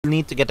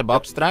need to get a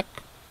box truck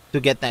to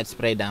get that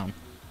spray down.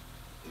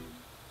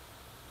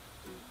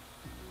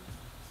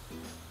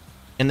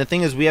 And the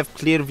thing is, we have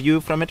clear view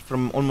from it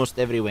from almost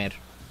everywhere.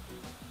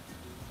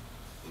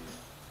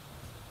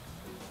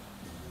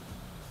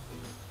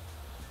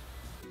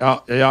 Yeah.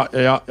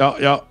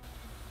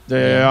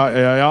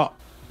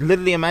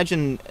 Literally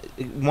imagine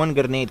one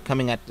grenade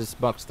coming at this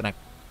box truck.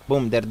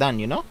 Boom, they're done,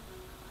 you know?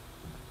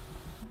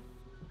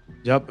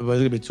 Yep, it was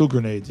gonna be 2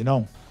 grenades, you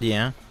know?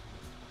 Yeah.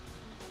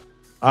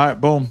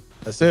 Alright, boom.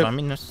 That's it. Let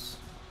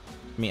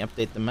me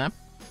update the map.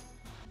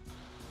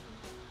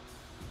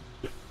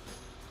 The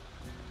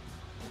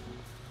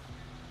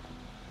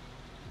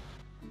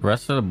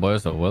rest of the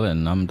boys are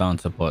willing. I'm down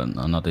to put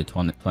another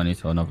 20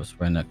 to another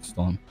spray next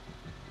storm.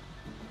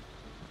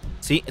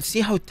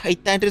 See how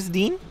tight that is,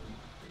 Dean?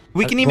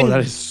 We can bro, even that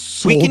is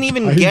so we can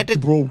even tight, get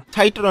it bro.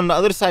 tighter on the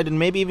other side, and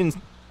maybe even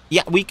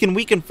we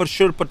can for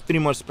sure put 3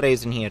 more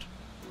sprays in here.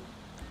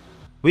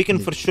 We can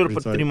for sure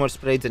put 3 more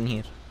sprays in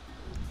here.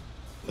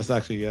 That's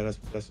actually that's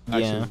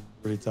actually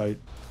really tight.